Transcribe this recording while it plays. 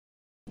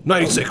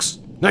96,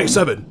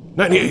 97,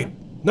 98,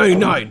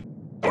 99,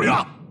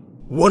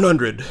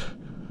 100.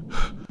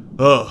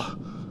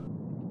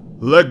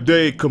 Leg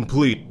day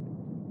complete.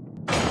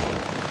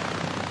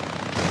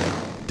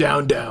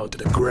 Down to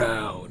the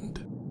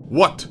ground.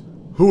 What?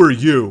 Who are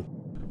you?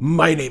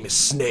 My name is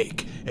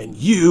Snake, and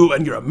you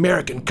and your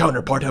American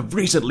counterpart have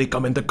recently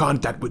come into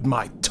contact with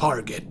my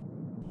target.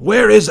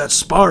 Where is that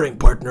sparring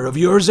partner of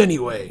yours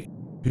anyway?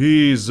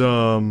 He's,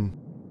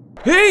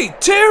 Hey,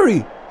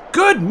 Terry!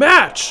 Good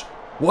match!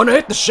 Wanna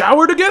hit the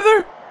shower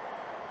together?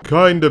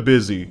 Kinda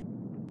busy.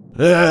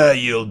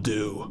 You'll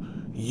do.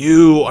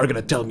 You are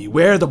gonna tell me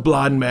where the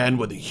blonde man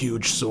with the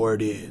huge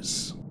sword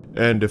is.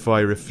 And if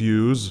I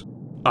refuse?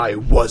 I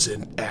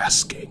wasn't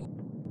asking.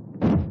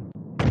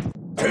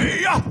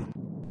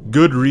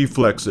 Good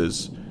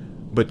reflexes,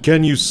 but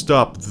can you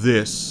stop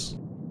this?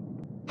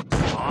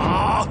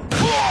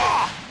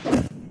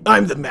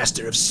 I'm the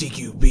master of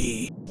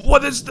CQB.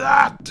 What is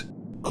that?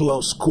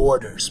 Close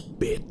quarters,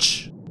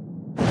 bitch.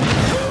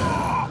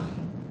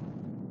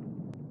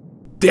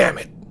 Damn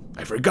it,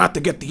 I forgot to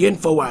get the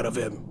info out of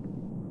him.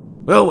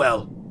 Oh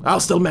well, I'll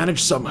still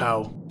manage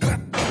somehow.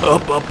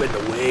 Up and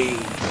away.